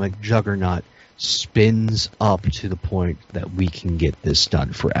economic juggernaut spins up to the point that we can get this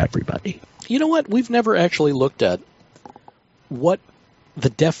done for everybody. You know what? We've never actually looked at what the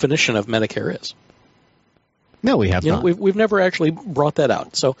definition of Medicare is. No, we have not. We've never actually brought that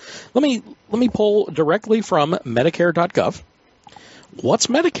out. So let me pull directly from Medicare.gov. What's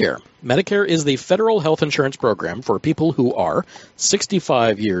Medicare? Medicare is the federal health insurance program for people who are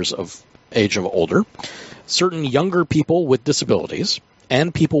 65 years of age or older, certain younger people with disabilities,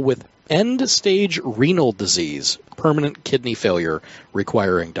 and people with end-stage renal disease, permanent kidney failure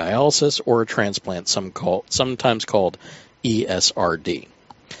requiring dialysis or a transplant, sometimes called ESRD.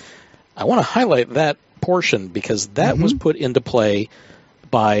 I want to highlight that portion because that was put into play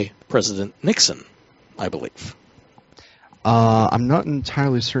by President Nixon, I believe. I'm not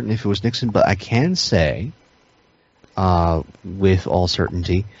entirely certain if it was Nixon, but I can say with all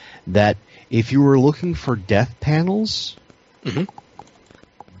certainty that if you were looking for death panels,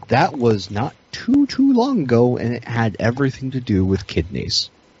 that was not too long ago, and it had everything to do with kidneys.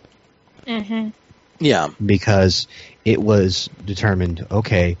 Yeah. Because it was determined,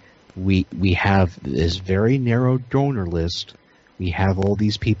 okay, we have this very narrow donor list. We have all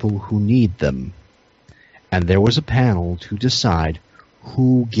these people who need them. And there was a panel to decide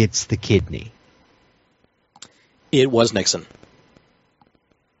who gets the kidney. It was Nixon.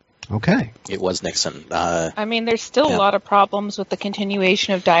 Okay. It was Nixon. I mean, there's still a lot of problems with the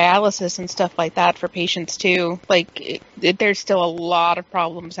continuation of dialysis and stuff like that for patients, too. Like, there's still a lot of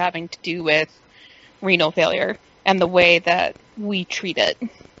problems having to do with renal failure and the way that we treat it.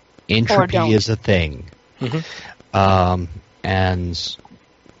 Entropy is a thing. And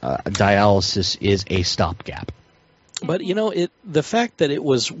dialysis is a stopgap. But, the fact that it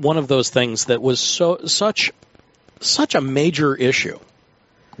was one of those things that was such a major issue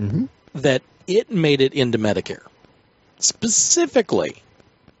that it made it into Medicare. Specifically,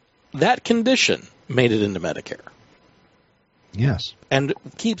 that condition made it into Medicare. Yes. and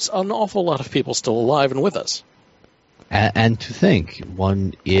keeps an awful lot of people still alive and with us. And to think,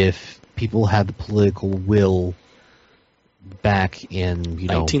 if people had the political will back in,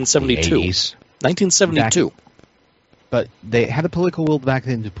 1972. the 80s, 1972. but they had the political will back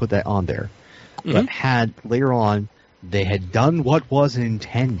then to put that on there. But had later on, they had done what was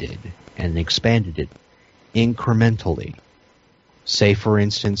intended and expanded it incrementally. Say, for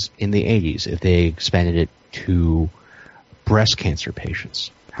instance, in the 80s, if they expanded it to breast cancer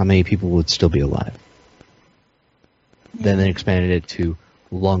patients, how many people would still be alive? Then they expanded it to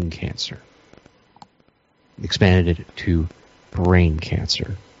lung cancer. Expanded it to brain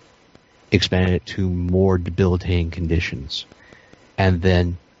cancer. Expanded it to more debilitating conditions. And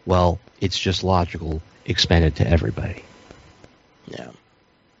then, well, it's just logical, expand it to everybody. Yeah.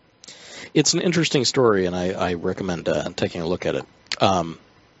 It's an interesting story, and I recommend taking a look at it,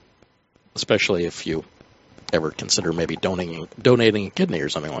 especially if you ever consider maybe donating a kidney or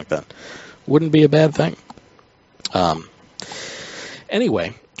something like that. Wouldn't be a bad thing.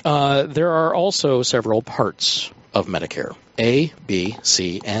 Anyway, there are also several parts of Medicare, A, B,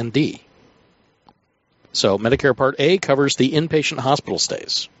 C, and D. So Medicare Part A covers the inpatient hospital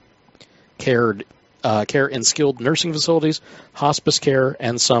stays, care in skilled nursing facilities, hospice care,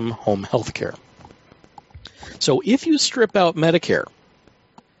 and some home health care. So if you strip out Medicare,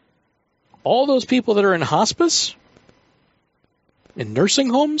 all those people that are in hospice, in nursing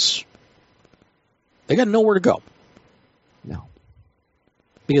homes, they got nowhere to go. No.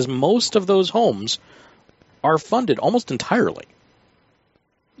 Because most of those homes are funded almost entirely,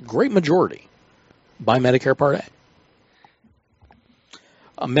 great majority, by Medicare Part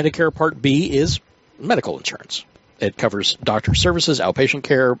A. Medicare Part B is medical insurance. It covers doctor services, outpatient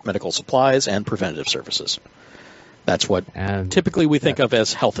care, medical supplies, and preventative services. That's what typically we think of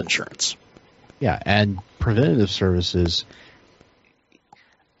as health insurance. Yeah, and preventative services,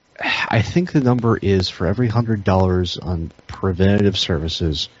 I think the number is for every $100 on preventative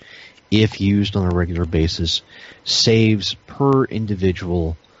services, if used on a regular basis, saves per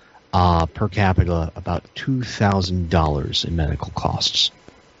individual, per capita, about $2,000 in medical costs.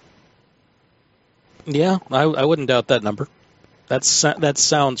 Yeah, I wouldn't doubt that number. That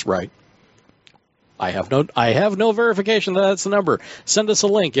sounds right. I have no verification that that's the number. Send us a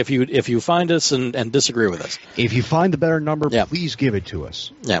link if you find us and disagree with us. If you find the better number, please give it to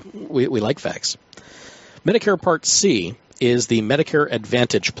us. Yeah, we like facts. Medicare Part C is the Medicare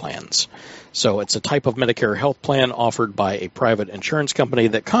Advantage plans. So it's a type of Medicare health plan offered by a private insurance company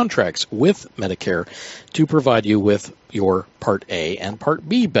that contracts with Medicare to provide you with your Part A and Part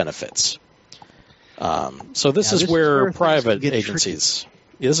B benefits. So this is where private agencies...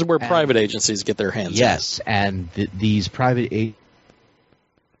 This is where private agencies get their hands in. Yes, and these private You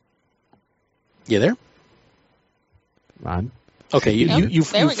there? Ron? Okay, you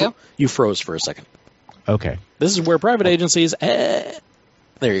froze for a second. Okay. This is where private agencies... there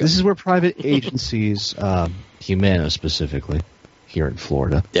you go. This is where private agencies, Humana specifically, here in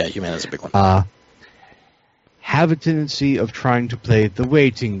Florida... Yeah, Humana's a big one. Have a tendency of trying to play the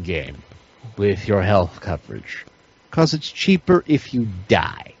waiting game with your health coverage. Because it's cheaper if you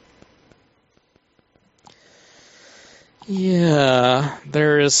die. Yeah,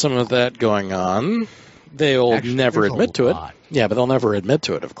 there is some of that going on. They'll never admit to it. Yeah, but they'll never admit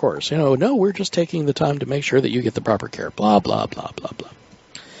to it, of course. No, we're just taking the time to make sure that you get the proper care. Blah, blah, blah, blah,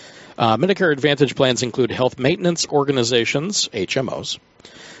 blah. Medicare Advantage plans include health maintenance organizations, HMOs,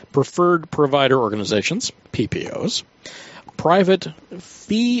 preferred provider organizations, PPOs, private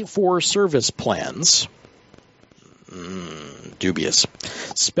fee-for-service plans, dubious,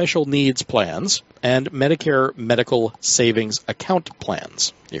 special needs plans, and Medicare medical savings account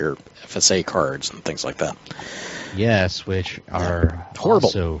plans, your FSA cards and things like that. Yes, which are horrible,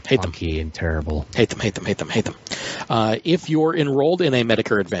 also funky and terrible. Hate them. If you're enrolled in a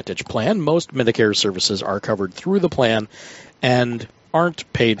Medicare Advantage plan, most Medicare services are covered through the plan and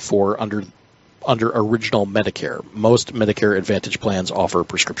aren't paid for under original Medicare. Most Medicare Advantage plans offer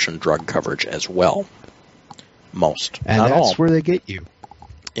prescription drug coverage as well. Most. And not that's all. where they get you.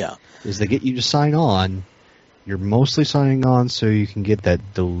 Yeah. Is they get you to sign on. You're mostly signing on so you can get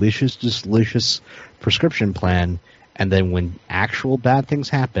that delicious prescription plan, and then when actual bad things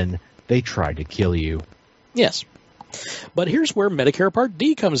happen, they try to kill you. Yes. But here's where Medicare Part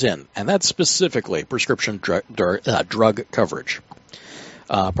D comes in, and that's specifically prescription drug coverage.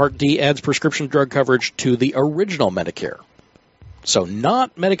 Part D adds prescription drug coverage to the original Medicare. So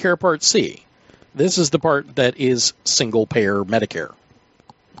not Medicare Part C. This is the part that is single-payer Medicare.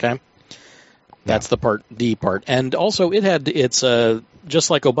 Okay? That's the Part D part. And also it's just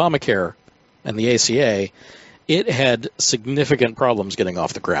like Obamacare and the ACA, it had significant problems getting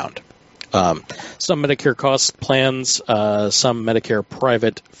off the ground. Some Medicare cost plans, some Medicare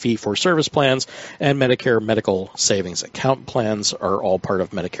private fee-for-service plans, and Medicare medical savings account plans are all part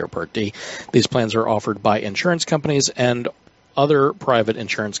of Medicare Part D. These plans are offered by insurance companies and other private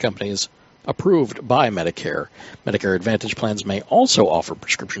insurance companies approved by Medicare. Medicare Advantage plans may also offer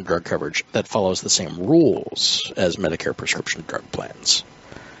prescription drug coverage that follows the same rules as Medicare prescription drug plans.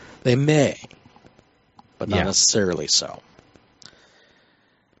 They may, but not necessarily so.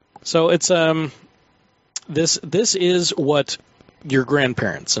 So it's this is what your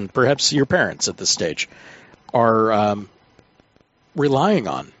grandparents and perhaps your parents at this stage are relying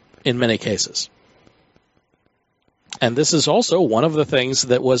on in many cases. And this is also one of the things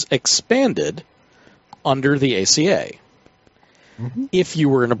that was expanded under the ACA if you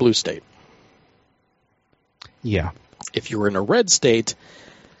were in a blue state. Yeah. If you were in a red state,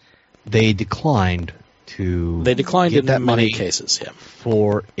 they declined in many cases,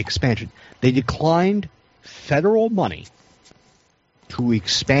 for expansion. They declined federal money to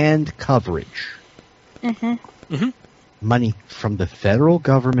expand coverage. Money from the federal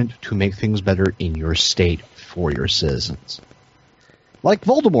government to make things better in your state for your citizens. Like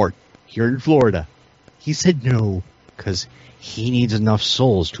Voldemort here in Florida. He said no because he needs enough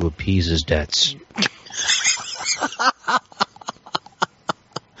souls to appease his debts.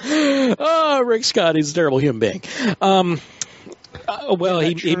 Oh, Rick Scott, he's a terrible human being. Well,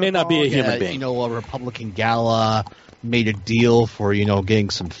 he may not be a human being. A Republican gala made a deal for, getting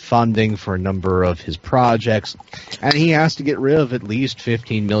some funding for a number of his projects, and he has to get rid of at least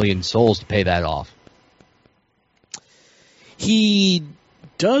 15 million souls to pay that off. He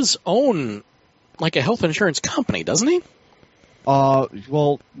does own, like, a health insurance company, doesn't he?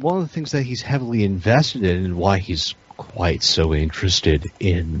 Well, one of the things that he's heavily invested in and why he's quite so interested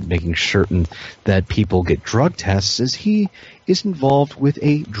in making certain that people get drug tests is he is involved with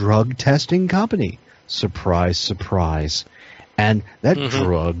a drug testing company. Surprise, surprise. And that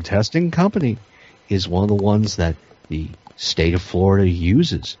drug testing company is one of the ones that the state of Florida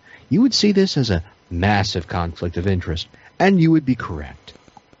uses. You would see this as a massive conflict of interest, and you would be correct.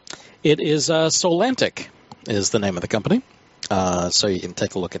 It is Solantic is the name of the company. So you can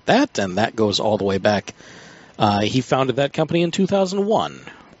take a look at that, and that goes all the way back. He founded that company in 2001,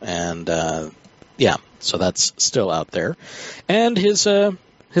 and so that's still out there. And his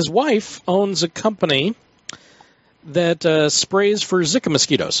wife owns a company that sprays for Zika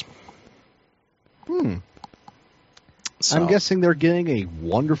mosquitoes. So, I'm guessing they're getting a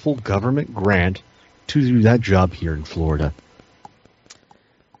wonderful government grant to do that job here in Florida.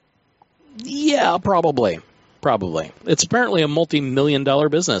 Yeah, probably. It's apparently a multi-million-dollar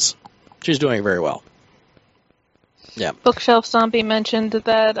business. She's doing very well. Yeah. Bookshelf Zombie mentioned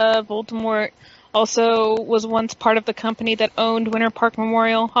that Voldemort also was once part of the company that owned Winter Park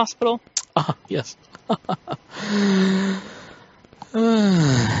Memorial Hospital. Yes.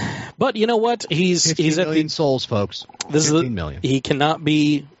 But you know what? He's 15 at million the souls, folks. This 15 million. He cannot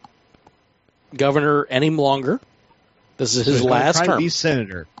be governor any longer. This is his last term. term. Be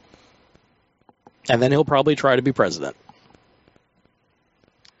senator, and then he'll probably try to be president.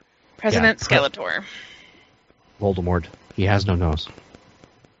 President Skeletor. Voldemort. He has no nose.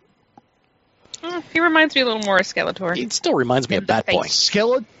 He reminds me a little more of Skeletor. He still reminds me of Batboy.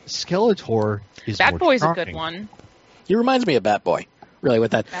 Skeletor is Batboy's a good one. He reminds me of Batboy. Really,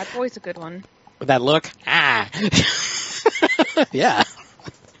 with that. Batboy's a good one. With that look. Yeah.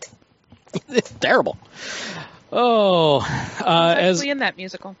 It's terrible. Oh, especially in that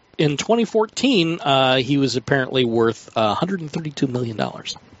musical. In 2014, he was apparently worth $132 million.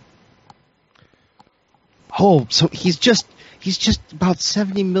 Oh, so he's just about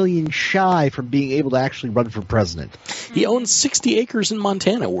 70 million shy from being able to actually run for president. He owns 60 acres in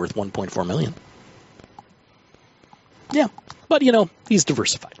Montana worth $1.4 million. Yeah, but he's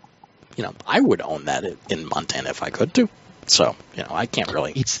diversified. I would own that in Montana if I could too. So, I can't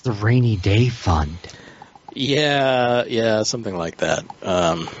really. It's the rainy day fund. Yeah, something like that.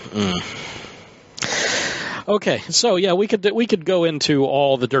 Okay, so yeah, we could go into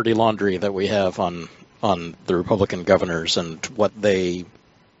all the dirty laundry that we have on the Republican governors and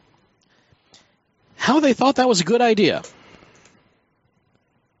how they thought that was a good idea.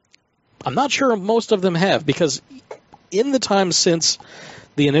 I'm not sure most of them have, because in the time since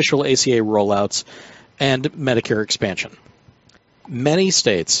the initial ACA rollouts and Medicare expansion, many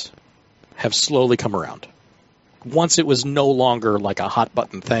states have slowly come around. Once it was no longer like a hot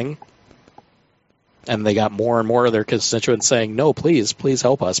button thing, and they got more and more of their constituents saying, no, please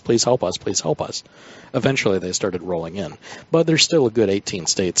help us, please help us, please help us. Eventually they started rolling in. But there's still a good 18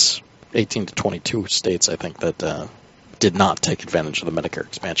 states 18 to 22 states, I think, that did not take advantage of the Medicare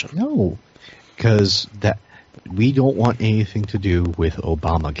expansion. No, because we don't want anything to do with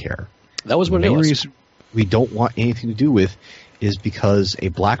Obamacare. That was what the it main was. reason we don't want anything to do with is because a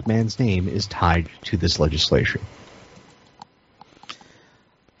black man's name is tied to this legislation.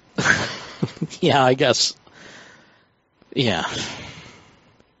 Yeah, I guess. Yeah.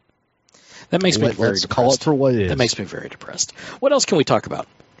 That makes me very Let's depressed. call it for what it is. That makes me very depressed. What else can we talk about?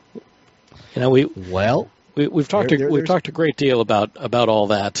 You know, we've talked we've talked a great deal about all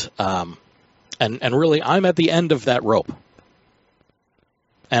that, and really, I'm at the end of that rope.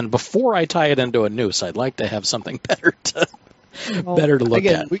 And before I tie it into a noose, I'd like to have something better to look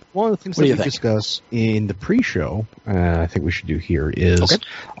at. One of the things What do that you we think? discuss in the pre-show, I think we should do here, is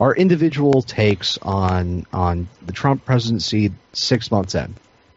our individual takes on the Trump presidency 6 months in.